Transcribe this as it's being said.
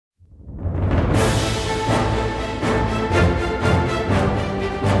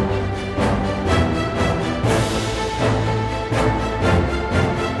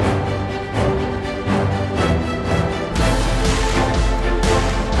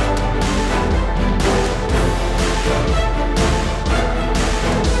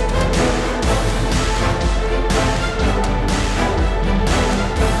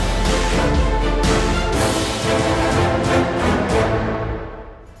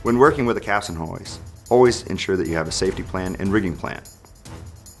When working with a capstan hoist, always ensure that you have a safety plan and rigging plan.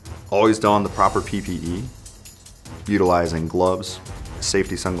 Always don the proper PPE, utilizing gloves,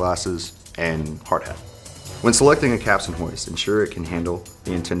 safety sunglasses, and hard hat. When selecting a capstan hoist, ensure it can handle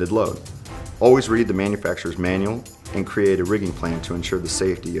the intended load. Always read the manufacturer's manual and create a rigging plan to ensure the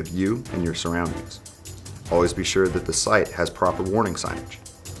safety of you and your surroundings. Always be sure that the site has proper warning signage.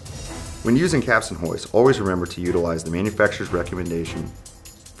 When using capstan hoists, always remember to utilize the manufacturer's recommendation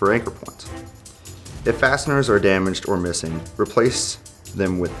for anchor points. If fasteners are damaged or missing, replace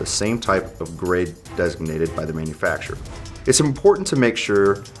them with the same type of grade designated by the manufacturer. It's important to make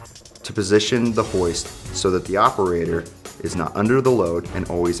sure to position the hoist so that the operator is not under the load and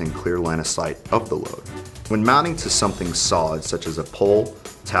always in clear line of sight of the load. When mounting to something solid such as a pole,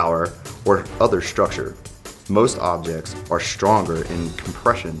 tower, or other structure, most objects are stronger in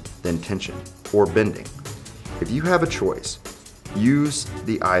compression than tension or bending. If you have a choice, use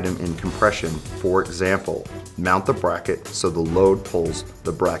the item in compression. For example, mount the bracket so the load pulls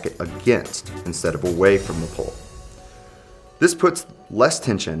the bracket against instead of away from the pole. This puts less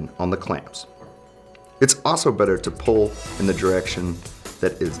tension on the clamps. It's also better to pull in the direction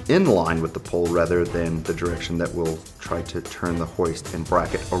that is in line with the pole rather than the direction that will try to turn the hoist and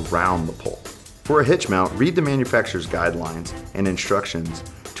bracket around the pole. For a hitch mount, read the manufacturer's guidelines and instructions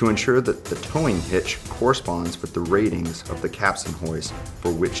to ensure that the towing hitch corresponds with the ratings of the capstan hoist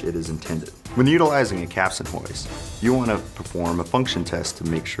for which it is intended. When utilizing a capstan hoist, you want to perform a function test to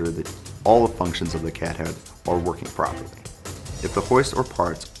make sure that all the functions of the cathead are working properly. If the hoist or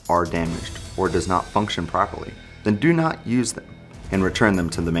parts are damaged or does not function properly, then do not use them and return them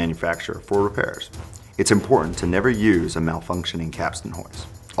to the manufacturer for repairs. It's important to never use a malfunctioning capstan hoist.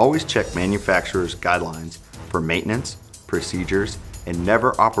 Always check manufacturer's guidelines for maintenance, procedures, and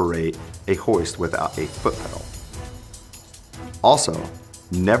never operate a hoist without a foot pedal. Also,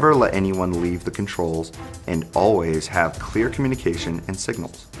 never let anyone leave the controls and always have clear communication and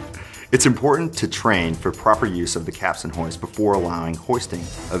signals. It's important to train for proper use of the capstan hoist before allowing hoisting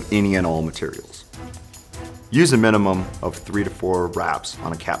of any and all materials. Use a minimum of 3 to 4 wraps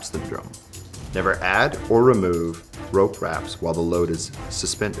on a capstan drum. Never add or remove rope wraps while the load is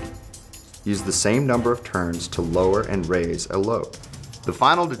suspended. Use the same number of turns to lower and raise a load. The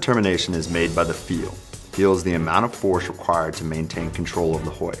final determination is made by the feel. Feel is the amount of force required to maintain control of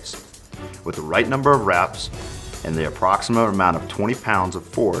the hoist. With the right number of wraps and the approximate amount of 20 pounds of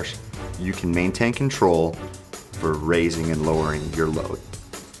force, you can maintain control for raising and lowering your load.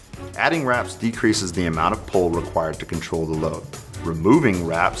 Adding wraps decreases the amount of pull required to control the load. Removing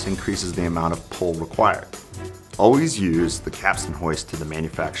wraps increases the amount of pull required. Always use the capstan hoist to the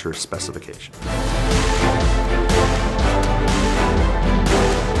manufacturer's specification.